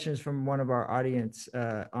questions from one of our audience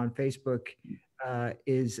on Facebook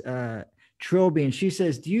is Trilby, and she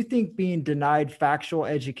says, "Do you think being denied factual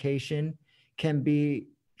education can be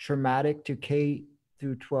traumatic to K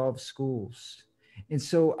through 12 schools?" And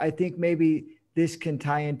so I think maybe this can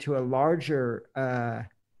tie into a larger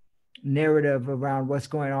narrative around what's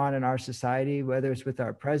going on in our society, whether it's with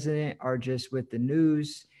our president or just with the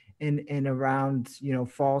news and around,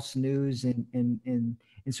 false news and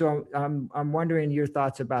And so I'm wondering your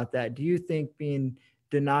thoughts about that. Do you think being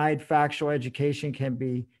denied factual education can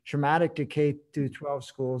be traumatic to K through 12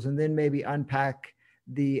 schools? And then maybe unpack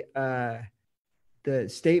the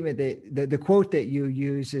statement that the quote that you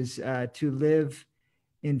use is to live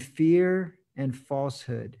in fear and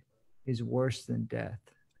falsehood is worse than death.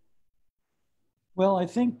 Well, I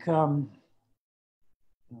think, as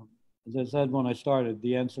I said when I started,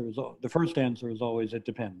 the first answer is always it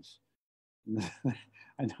depends.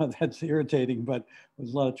 I know that's irritating, but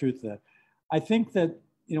there's a lot of truth to that. I think that,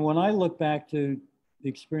 when I look back to the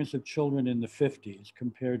experience of children in the 50s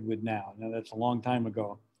compared with now that's a long time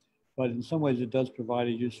ago, but in some ways it does provide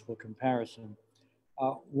a useful comparison.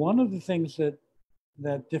 One of the things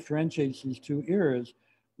that differentiates these two eras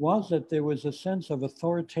was that there was a sense of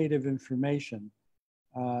authoritative information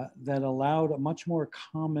that allowed a much more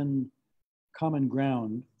common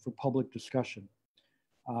ground for public discussion.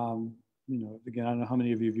 Again, I don't know how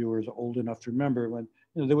many of you viewers are old enough to remember when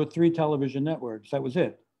there were 3 television networks. That was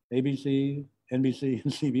it: ABC, NBC,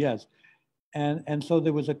 and CBS. And so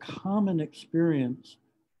there was a common experience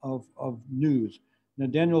of news. Now,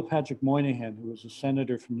 Daniel Patrick Moynihan, who was a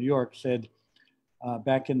senator from New York, said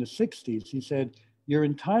back in the 60s, he said, "You're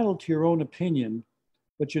entitled to your own opinion,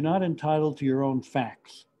 but you're not entitled to your own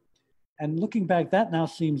facts." And looking back, that now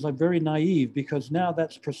seems like very naive, because now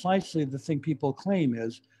that's precisely the thing people claim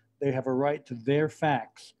is they have a right to their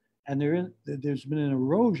facts. And there's been an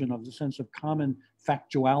erosion of the sense of common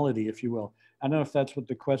factuality, if you will. I don't know if that's what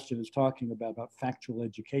the question is talking about factual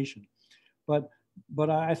education. But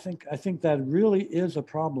I think that really is a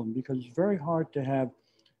problem, because it's very hard to have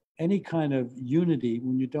any kind of unity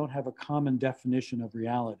when you don't have a common definition of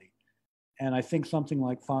reality. And I think something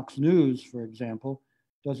like Fox News, for example,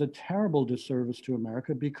 does a terrible disservice to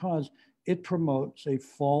America, because it promotes a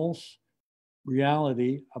false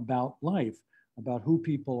reality about life, about who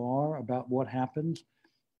people are, about what happens.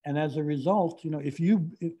 And as a result,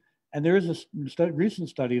 and there is a recent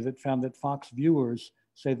study that found that Fox viewers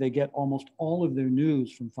say they get almost all of their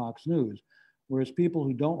news from Fox News, whereas people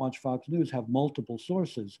who don't watch Fox News have multiple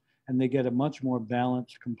sources, and they get a much more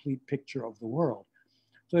balanced, complete picture of the world.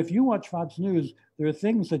 So if you watch Fox News, there are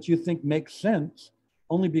things that you think make sense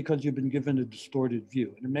only because you've been given a distorted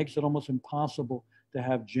view. And it makes it almost impossible to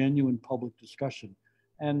have genuine public discussion.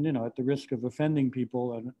 And, at the risk of offending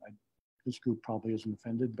people, and this group probably isn't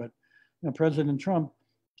offended, but President Trump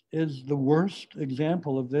is the worst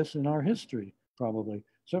example of this in our history, probably,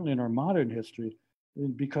 certainly in our modern history,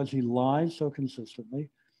 because he lies so consistently,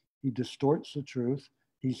 he distorts the truth,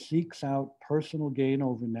 he seeks out personal gain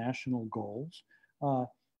over national goals.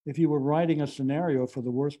 If you were writing a scenario for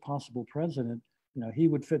the worst possible president, he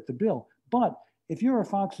would fit the bill. But if you're a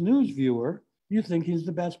Fox News viewer, you think he's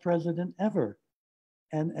the best president ever.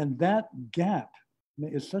 And that gap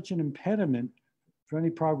is such an impediment for any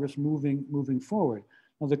progress moving forward.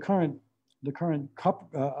 Now, the current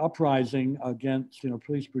uprising against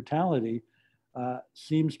police brutality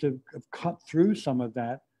seems to have cut through some of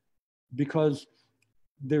that, because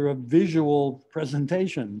there are visual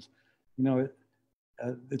presentations.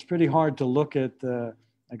 It's pretty hard to look at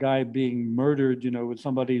a guy being murdered, with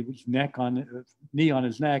somebody's knee on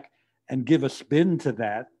his neck, and give a spin to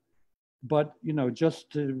that. But,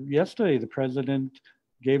 just yesterday, the president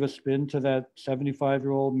gave a spin to that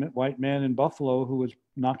 75-year-old white man in Buffalo who was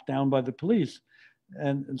knocked down by the police.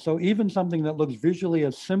 And so even something that looks visually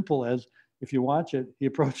as simple as, if you watch it, he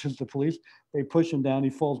approaches the police, they push him down,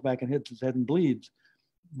 he falls back and hits his head and bleeds.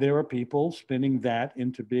 There are people spinning that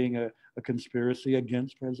into being a conspiracy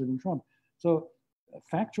against President Trump. So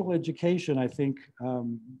factual education, I think,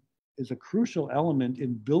 is a crucial element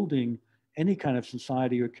in building any kind of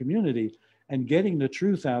society or community, and getting the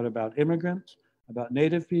truth out about immigrants, about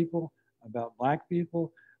Native people, about Black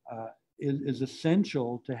people, is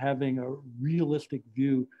essential to having a realistic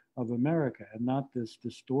view of America, and not this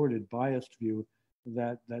distorted, biased view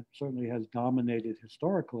that certainly has dominated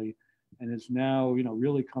historically, and is now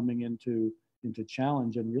really coming into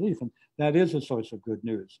challenge and relief. And that is a source of good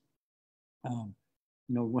news.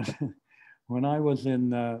 When I was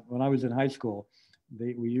in high school,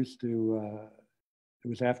 we used to, it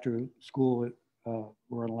was after school, we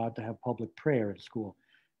weren't allowed to have public prayer at school.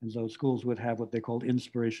 And so schools would have what they called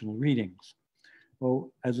inspirational readings.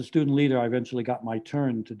 Well, as a student leader, I eventually got my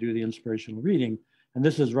turn to do the inspirational reading. And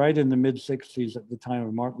this is right in the mid-60s, at the time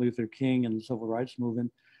of Martin Luther King and the Civil Rights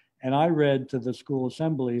Movement. And I read to the school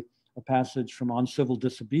assembly a passage from On Civil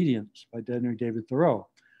Disobedience by Henry David Thoreau.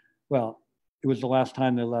 Well, it was the last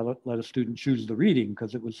time they let a student choose the reading,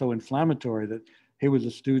 because it was so inflammatory that here was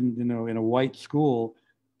a student, in a white school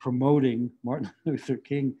promoting Martin Luther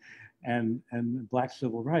King, and Black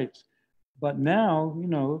civil rights. But now,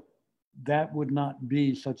 that would not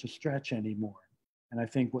be such a stretch anymore. And I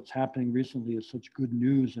think what's happening recently is such good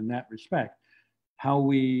news in that respect.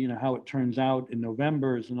 How it turns out in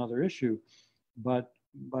November is another issue, but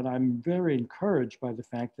I'm very encouraged by the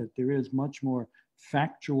fact that there is much more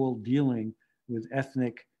factual dealing with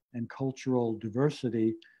ethnic and cultural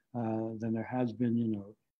diversity than there has been,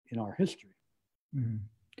 in our history. Mhm.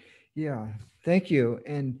 Yeah, thank you.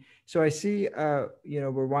 And so I see,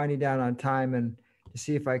 we're winding down on time, and to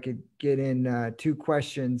see if I could get in two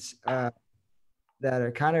questions that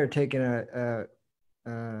are kind of taking a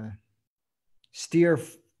steer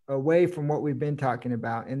away from what we've been talking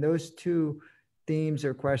about. And those two themes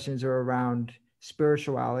or questions are around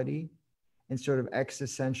spirituality and sort of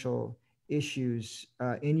existential issues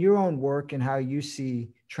in your own work and how you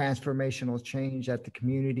see transformational change at the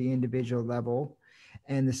community individual level.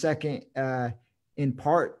 And the second, in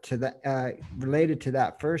part to that, related to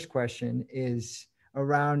that first question, is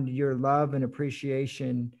around your love and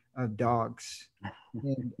appreciation of dogs,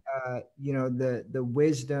 and the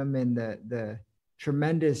wisdom and the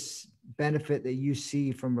tremendous benefit that you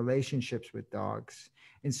see from relationships with dogs.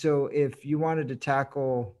 And so, if you wanted to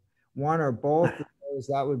tackle one or both of those,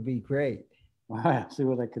 that would be great. I'll see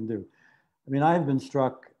what I can do. I mean, I've been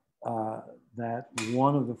struck that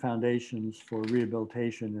one of the foundations for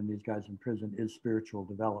rehabilitation in these guys in prison is spiritual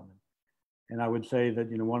development. And I would say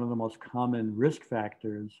that, one of the most common risk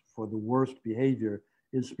factors for the worst behavior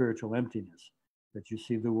is spiritual emptiness, that you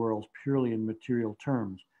see the world purely in material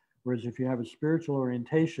terms. Whereas if you have a spiritual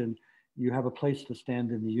orientation, you have a place to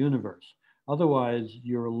stand in the universe. Otherwise,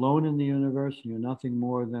 you're alone in the universe, and you're nothing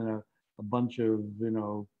more than a bunch of,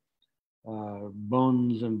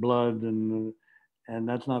 bones and blood, and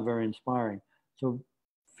that's not very inspiring. So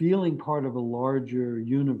feeling part of a larger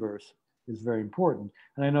universe is very important.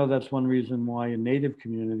 And I know that's one reason why in Native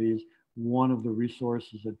communities, one of the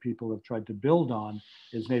resources that people have tried to build on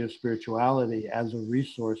is Native spirituality as a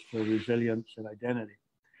resource for resilience and identity.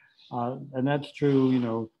 And that's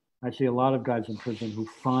true, I see a lot of guys in prison who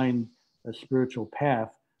find a spiritual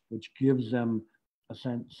path which gives them a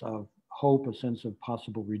sense of hope, a sense of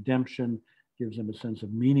possible redemption, gives them a sense of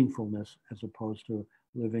meaningfulness as opposed to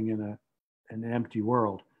living in an empty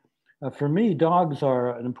world. For me, dogs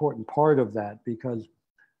are an important part of that because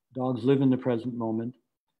dogs live in the present moment.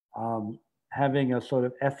 Having a sort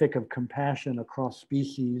of ethic of compassion across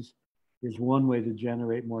species is one way to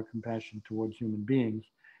generate more compassion towards human beings.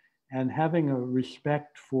 And having a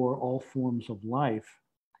respect for all forms of life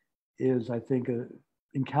is, I think, an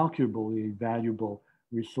incalculably valuable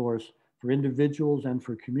resource for individuals and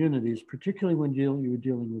for communities, particularly when you're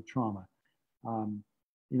dealing with trauma.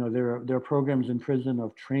 There are programs in prison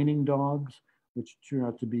of training dogs, which turn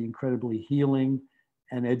out to be incredibly healing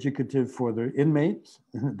and educative for the inmates,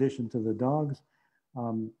 in addition to the dogs.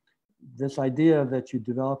 This idea that you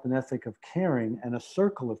develop an ethic of caring and a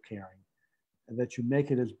circle of caring, and that you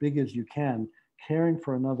make it as big as you can. Caring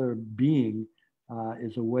for another being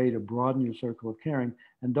is a way to broaden your circle of caring.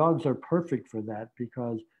 And dogs are perfect for that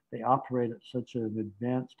because they operate at such an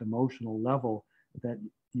advanced emotional level that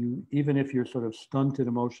even if you're sort of stunted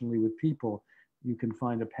emotionally with people, you can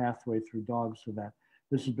find a pathway through dogs to that.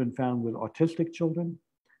 This has been found with autistic children.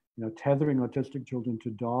 Tethering autistic children to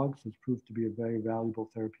dogs has proved to be a very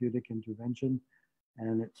valuable therapeutic intervention.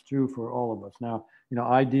 And it's true for all of us. Now,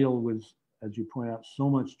 I deal with, as you point out, so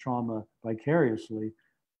much trauma vicariously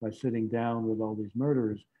by sitting down with all these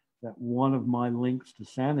murderers, that one of my links to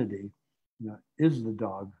sanity, is the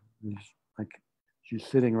dog. She's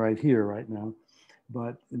sitting right here right now,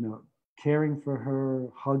 but caring for her,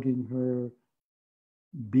 hugging her,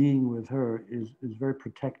 being with her is very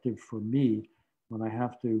protective for me when I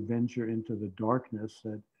have to venture into the darkness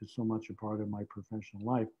that is so much a part of my professional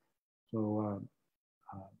life. So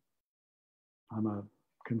I'm a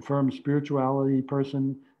confirmed spirituality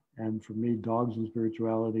person, and for me, dogs and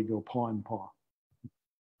spirituality go paw in paw.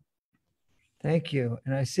 Thank you.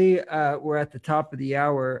 And I see we're at the top of the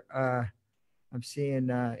hour. I'm seeing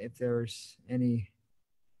if there's any,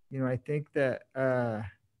 I think that,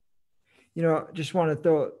 just want to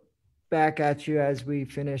throw it back at you as we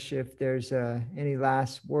finish. If there's any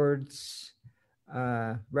last words,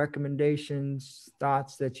 recommendations,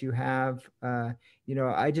 thoughts that you have,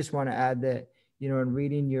 I just want to add that, in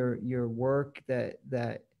reading your work that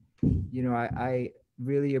I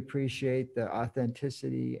really appreciate the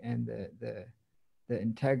authenticity and the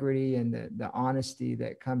integrity and the honesty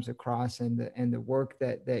that comes across, and the work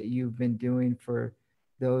that you've been doing for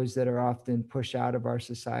those that are often pushed out of our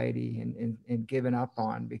society and given up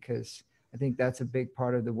on, because I think that's a big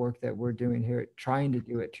part of the work that we're doing here, trying to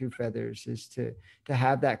do at Two Feathers, is to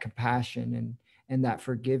have that compassion and that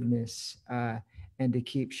forgiveness, and to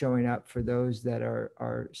keep showing up for those that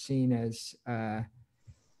are seen as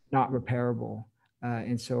not repairable.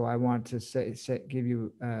 And so I want to give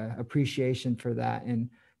you appreciation for that, and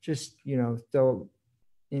just, throw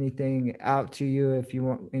anything out to you if you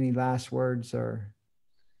want any last words or.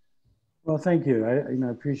 Well, thank you. I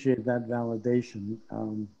appreciate that validation.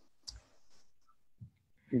 I'm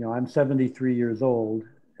 73 years old,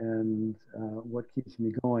 and what keeps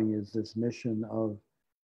me going is this mission of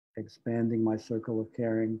expanding my circle of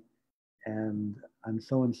caring. And I'm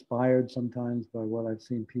so inspired sometimes by what I've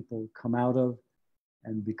seen people come out of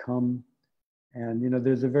and become. And,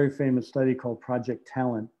 there's a very famous study called Project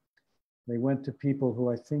Talent. They went to people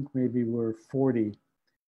who I think maybe were 40,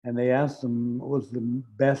 and they asked them what was the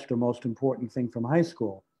best or most important thing from high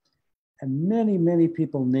school. And many, many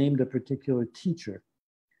people named a particular teacher.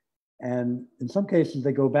 And in some cases,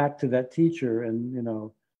 they go back to that teacher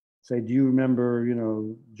and, say, do you remember,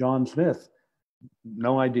 John Smith?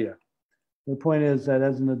 No idea. The point is that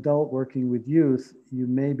as an adult working with youth, you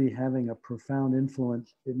may be having a profound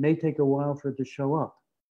influence. It may take a while for it to show up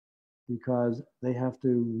because they have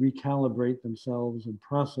to recalibrate themselves and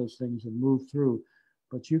process things and move through.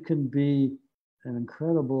 But you can be an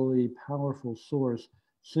incredibly powerful source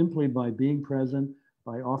simply by being present,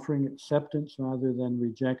 by offering acceptance rather than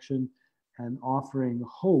rejection, and offering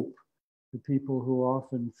hope to people who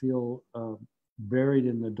often feel buried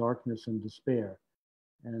in the darkness and despair.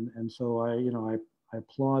 And so I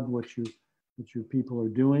applaud what your people are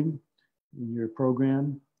doing in your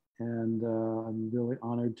program, and I'm really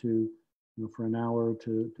honored to, for an hour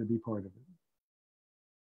to be part of it.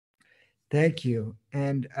 Thank you.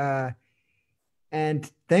 And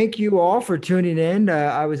thank you all for tuning in.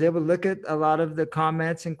 I was able to look at a lot of the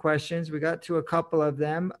comments and questions. We got to a couple of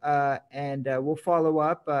them, and we'll follow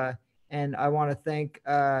up. And I want to thank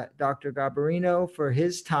Dr. Garbarino for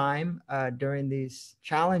his time during these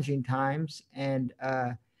challenging times. And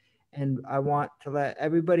I want to let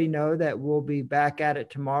everybody know that we'll be back at it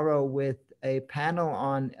tomorrow with a panel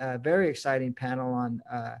on a very exciting panel on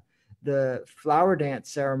the flower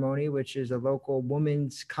dance ceremony, which is a local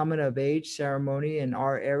woman's coming of age ceremony in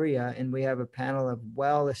our area. And we have a panel of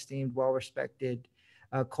well-esteemed, well-respected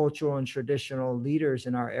cultural and traditional leaders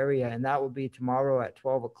in our area. And that will be tomorrow at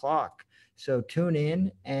 12 o'clock. So tune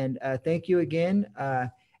in, and thank you again.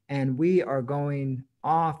 And we are going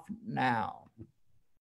off now.